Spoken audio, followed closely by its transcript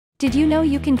Did you know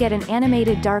you can get an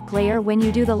animated dark layer when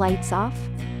you do the lights off?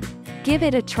 Give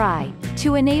it a try.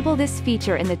 To enable this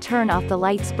feature in the Turn Off the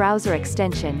Lights browser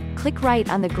extension, click right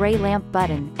on the gray lamp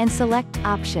button, and select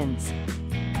Options.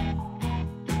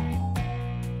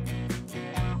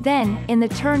 Then, in the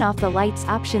Turn Off the Lights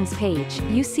options page,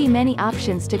 you see many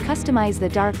options to customize the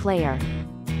dark layer.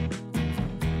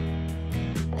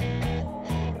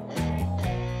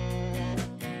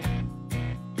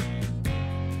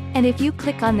 And if you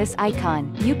click on this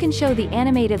icon, you can show the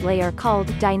animated layer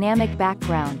called Dynamic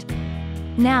Background.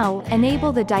 Now,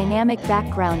 enable the Dynamic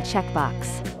Background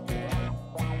checkbox.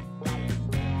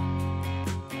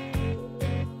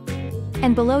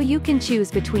 And below you can choose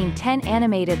between 10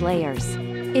 animated layers.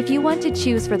 If you want to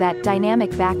choose for that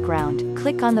dynamic background,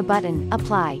 click on the button,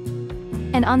 Apply.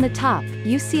 And on the top,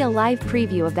 you see a live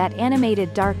preview of that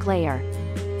animated dark layer.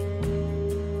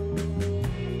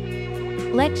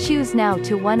 Let's choose now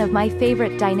to one of my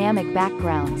favorite dynamic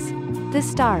backgrounds. The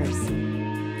stars.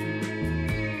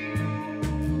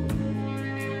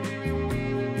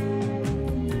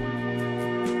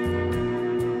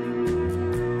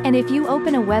 And if you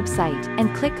open a website,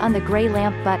 and click on the gray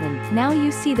lamp button, now you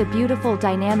see the beautiful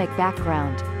dynamic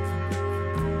background.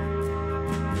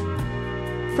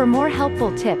 For more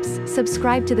helpful tips,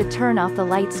 subscribe to the Turn Off the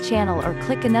Lights channel or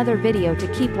click another video to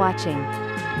keep watching.